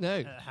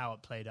how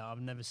it played out.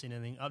 I've never seen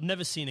anything. I've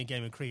never seen a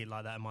game of cricket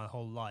like that in my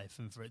whole life,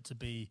 and for it to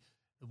be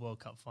the World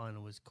Cup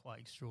final was quite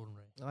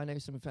extraordinary. I know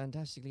some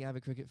fantastically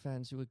avid cricket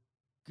fans who were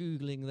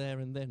Googling there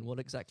and then what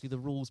exactly the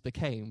rules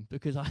became,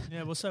 because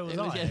so was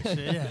I,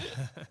 actually, yeah.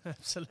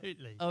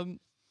 Absolutely.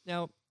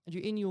 Now,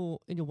 Andrew, in your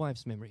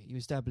wife's memory, you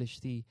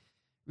established the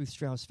Ruth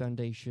Strauss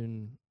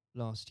Foundation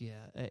last year.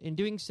 In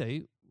doing so,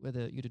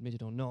 whether you'd admit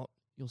it or not,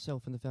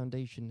 yourself and the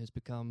foundation has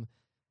become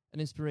an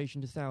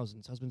inspiration to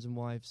thousands, husbands and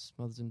wives,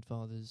 mothers and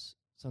fathers,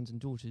 sons and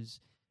daughters.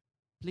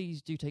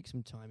 Please do take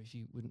some time, if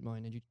you wouldn't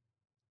mind, Andrew,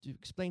 to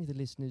explain to the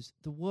listeners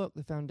the work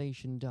the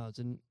foundation does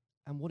and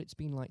what it's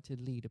been like to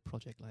lead a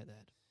project like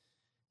that.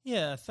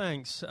 Yeah,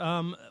 thanks.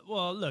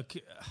 Well, look,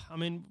 I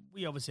mean,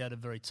 we obviously had a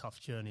very tough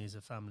journey as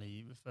a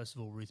family. First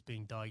of all, Ruth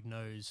being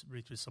diagnosed.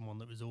 Ruth was someone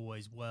that was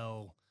always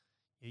well.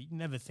 You'd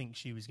never think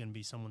she was going to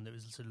be someone that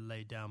was sort of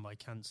laid down by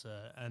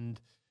cancer. And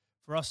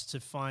for us to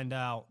find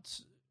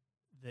out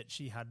that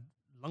she had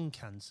lung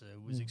cancer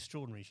was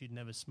extraordinary. She'd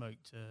never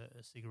smoked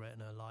a cigarette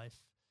in her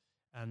life.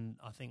 And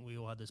I think we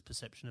all had this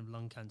perception of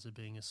lung cancer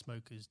being a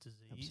smoker's disease.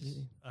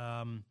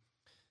 Absolutely.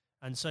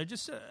 And so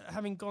just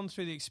having gone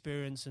through the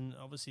experience and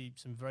obviously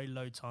some very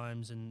low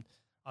times and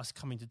us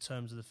coming to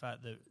terms with the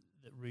fact that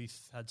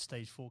Ruth had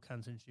stage 4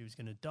 cancer and she was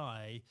going to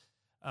die,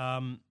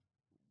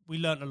 we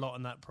learnt a lot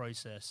in that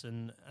process.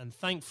 And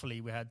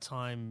thankfully we had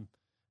time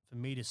for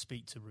me to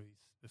speak to Ruth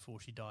before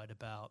she died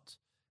about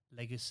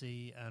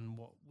legacy and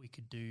what we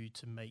could do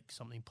to make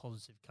something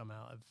positive come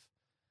out of,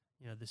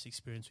 this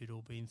experience we'd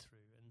all been through.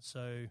 And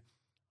so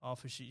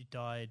after she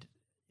died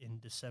in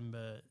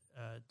December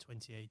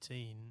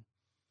 2018,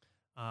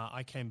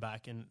 I came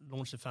back and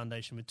launched a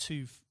foundation with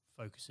two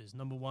focuses.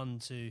 Number one,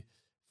 to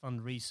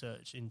fund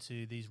research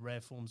into these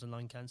rare forms of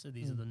lung cancer.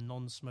 These are the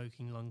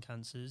non-smoking lung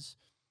cancers.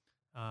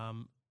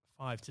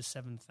 5,000 to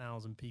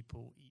 7,000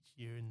 people each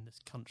year in this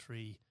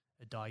country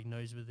are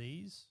diagnosed with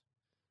these.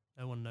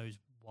 No one knows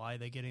why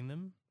they're getting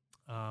them,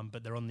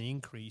 but they're on the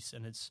increase,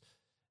 and it's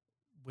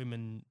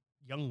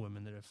young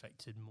women that are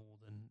affected more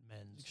than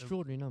men.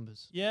 Extraordinary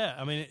numbers. Yeah,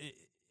 I mean,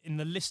 in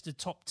the list of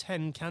top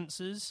 10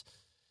 cancers,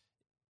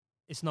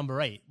 it's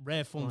number 8.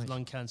 Rare forms of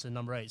lung cancer,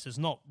 number 8. So it's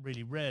not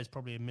really rare. It's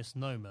probably a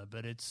misnomer,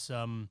 but it's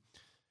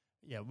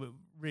we're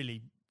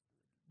really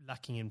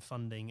lacking in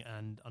funding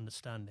and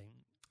understanding.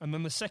 And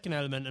then the second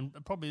element,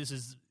 and probably this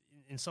is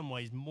in some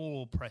ways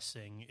more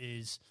pressing,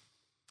 is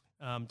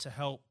to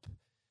help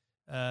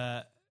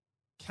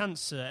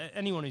cancer.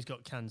 Anyone who's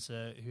got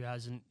cancer who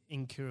has an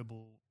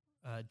incurable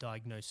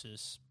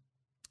diagnosis,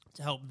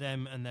 to help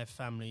them and their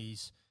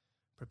families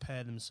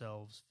prepare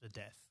themselves for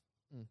death.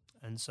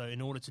 And so in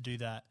order to do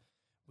that,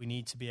 we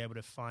need to be able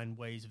to find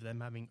ways of them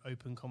having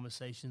open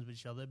conversations with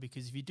each other,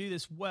 because if you do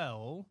this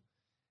well,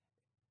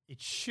 it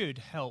should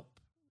help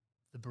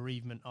the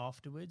bereavement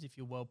afterwards if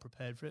you're well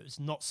prepared for it. It's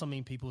not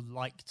something people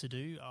like to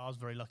do. I was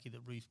very lucky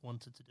that Ruth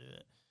wanted to do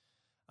it.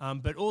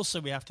 But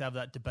also we have to have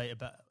that debate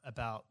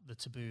about the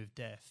taboo of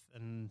death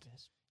and,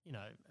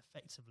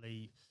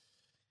 effectively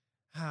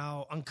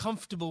how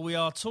uncomfortable we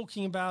are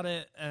talking about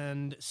it,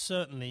 and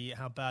certainly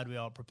how bad we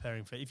are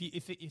preparing for it.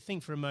 If you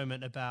think for a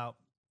moment about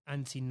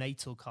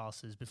antenatal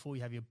classes before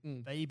you have your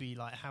baby,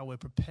 like how we're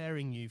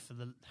preparing you for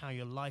how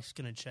your life's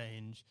going to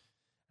change,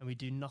 and we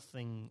do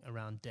nothing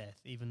around death,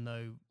 even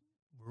though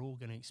we're all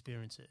going to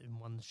experience it in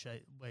one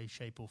way,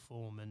 shape or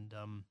form. And,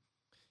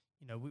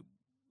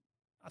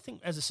 I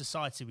think as a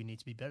society we need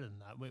to be better than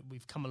that.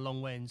 We've come a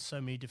long way in so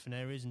many different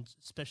areas, and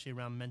especially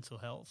around mental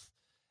health,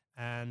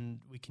 and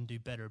we can do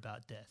better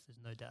about death. There's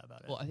no doubt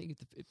about it. Well, I think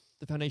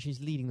the foundation is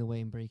leading the way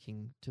in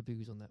breaking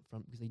taboos on that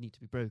front, because they need to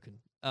be broken.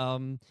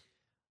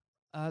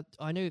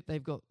 I know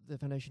the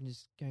foundation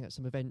is going out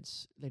some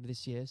events later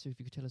this year, so if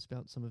you could tell us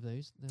about some of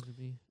those, that would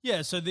be...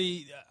 Yeah, so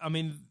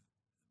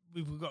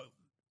we've got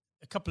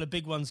a couple of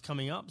big ones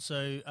coming up.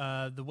 So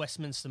the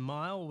Westminster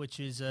Mile, which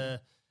is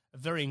a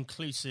very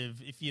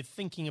inclusive... If you're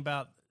think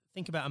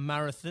about a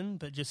marathon,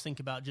 but just think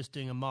about just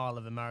doing a mile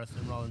of a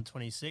marathon rather than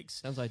 26.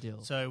 Sounds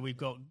ideal. So we've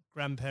got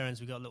grandparents,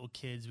 we've got little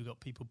kids, we've got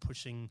people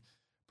pushing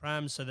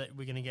prams, so that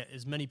we're going to get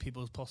as many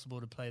people as possible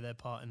to play their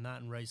part in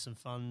that and raise some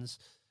funds.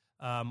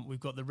 We've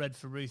got the Red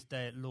for Ruth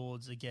Day at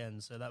Lord's again,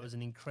 so that was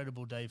an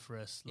incredible day for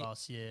us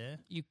last year.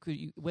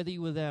 Whether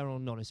you were there or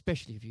not,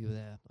 especially if you were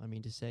there, I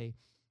mean to say,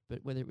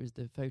 but whether it was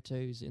the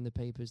photos in the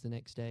papers the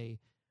next day,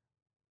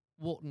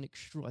 what an I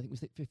think it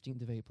was the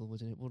 15th of April,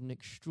 wasn't it? What an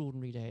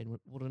extraordinary day, and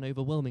what an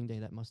overwhelming day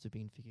that must have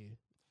been for you.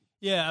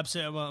 Yeah,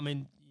 absolutely. Well, I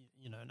mean,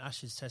 an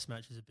Ashes Test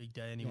match is a big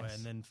day anyway, yes.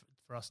 And then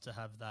for us to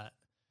have that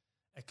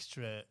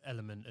extra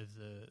element of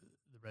the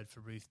Red for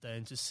Ruth Day,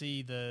 and to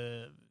see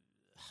the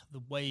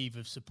wave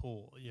of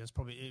support,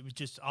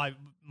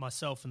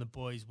 myself and the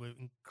boys were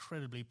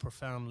incredibly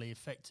profoundly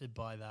affected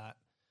by that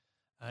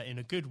in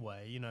a good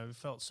way. We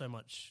felt so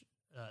much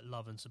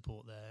love and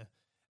support there.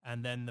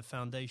 And then the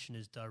foundation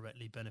is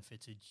directly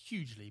benefited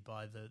hugely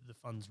by the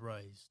funds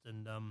raised.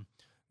 And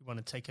we want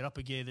to take it up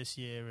a gear this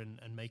year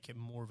and make it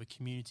more of a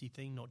community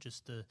thing, not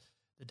just the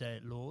day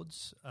at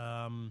Lord's.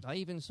 I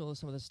even saw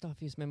some of the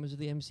stuffiest members of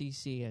the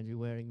MCC, Andrew,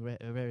 wearing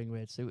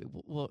red. So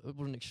what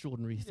an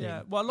extraordinary thing.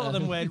 Yeah, well, a lot of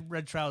them wear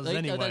red trousers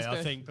anyway,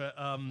 I think. But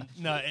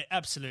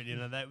absolutely.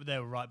 They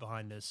were right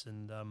behind us.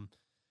 And,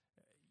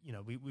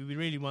 we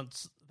really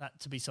want that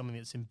to be something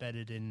that's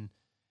embedded in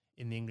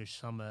the English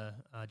summer,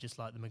 just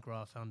like the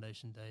McGrath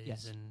Foundation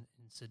Days in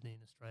Sydney in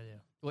Australia.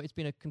 Well, it's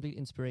been a complete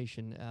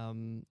inspiration,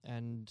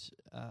 and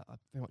I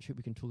very much hope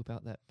we can talk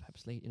about that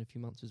perhaps late in a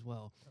few months as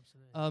well.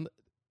 Absolutely.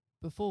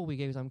 Before we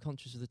go, as I'm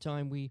conscious of the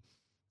time,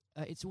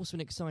 it's also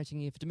an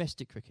exciting year for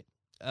domestic cricket,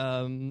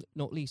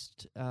 not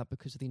least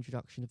because of the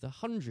introduction of the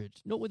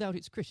 100, not without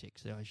its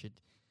critics, I should.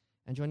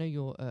 Andrew, I know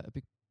you're a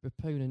big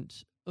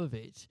proponent of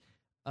it.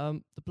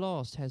 The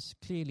Blast has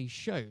clearly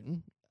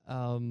shown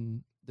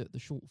that the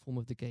short form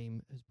of the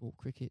game has brought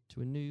cricket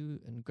to a new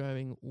and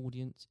growing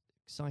audience,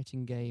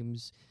 exciting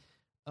games.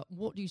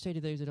 What do you say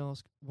to those that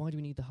ask, why do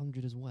we need the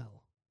 100 as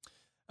well?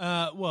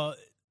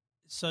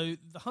 So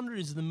the 100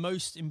 is the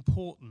most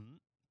important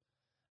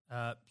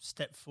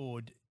step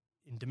forward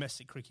in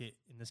domestic cricket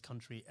in this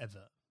country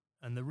ever.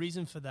 And the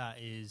reason for that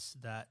is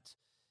that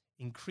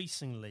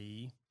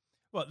increasingly,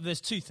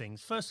 there's two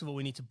things. First of all,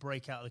 we need to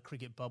break out of the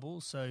cricket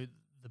bubble. So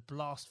the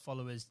Blast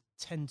followers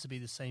tend to be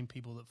the same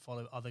people that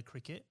follow other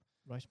cricket.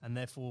 Right. And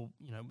therefore,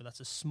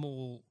 that's a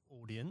small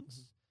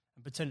audience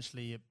and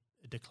potentially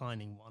a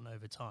declining one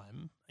over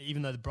time,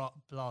 even though the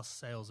Blast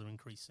sales are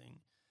increasing.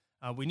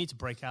 We need to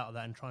break out of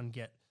that and try and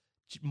get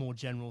more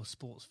general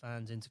sports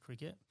fans into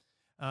cricket.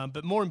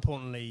 But more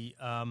importantly,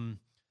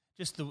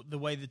 just the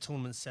way the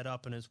tournament's set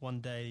up, and it's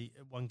one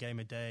game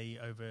a day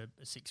over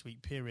a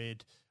 6-week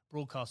period,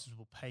 broadcasters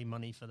will pay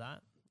money for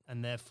that.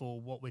 And therefore,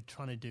 what we're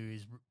trying to do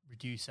is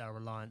reduce our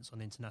reliance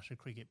on international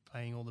cricket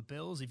paying all the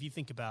bills. If you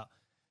think about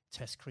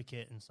Test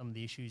cricket and some of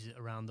the issues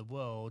around the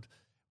world,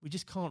 we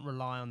just can't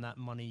rely on that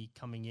money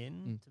coming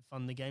in to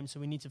fund the game. So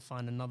we need to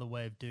find another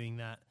way of doing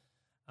that.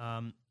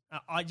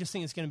 I just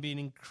think it's going to be an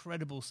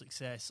incredible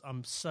success.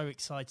 I'm so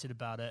excited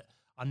about it.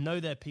 I know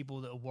there are people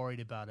that are worried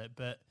about it,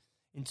 but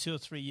in 2 or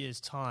 3 years'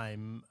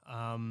 time,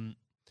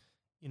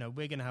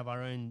 we're going to have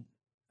our own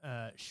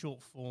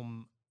short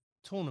form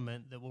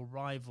tournament that will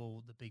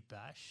rival the Big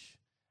Bash,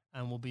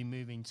 and we'll be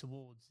moving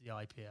towards the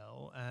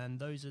IPL. And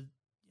those are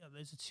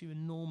 2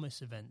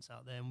 enormous events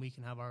out there, and we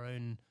can have our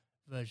own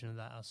version of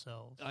that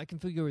ourselves. I can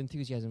feel your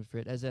enthusiasm for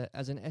it. As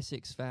an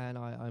Essex fan,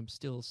 I'm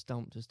still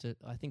stumped as to,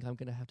 I think I'm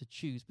going to have to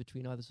choose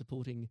between either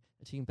supporting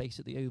a team based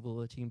at the Oval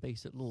or a team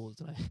based at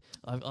Lords. And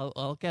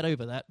I'll get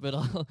over that, but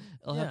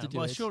I'll have to do it.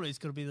 Well, surely it's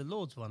got to be the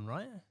Lords one,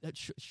 right?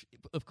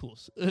 Of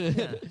course.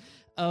 Yeah.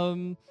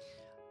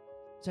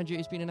 Sanju,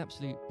 it's been an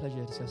absolute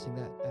pleasure discussing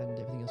that and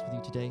everything else with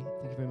you today.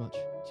 Thank you very much.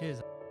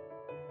 Cheers.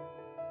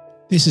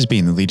 This has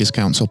been the Leaders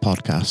Council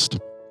podcast.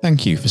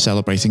 Thank you for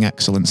celebrating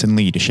excellence in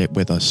leadership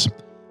with us.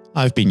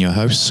 I've been your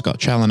host, Scott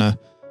Challoner.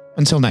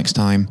 Until next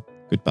time,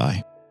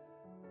 goodbye.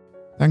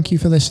 Thank you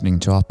for listening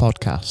to our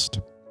podcast.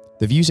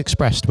 The views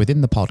expressed within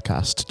the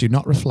podcast do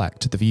not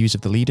reflect the views of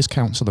the Leaders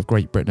Council of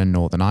Great Britain and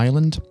Northern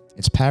Ireland,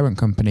 its parent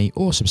company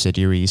or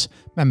subsidiaries,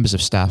 members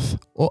of staff,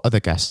 or other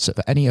guests of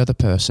any other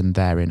person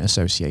therein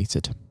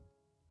associated.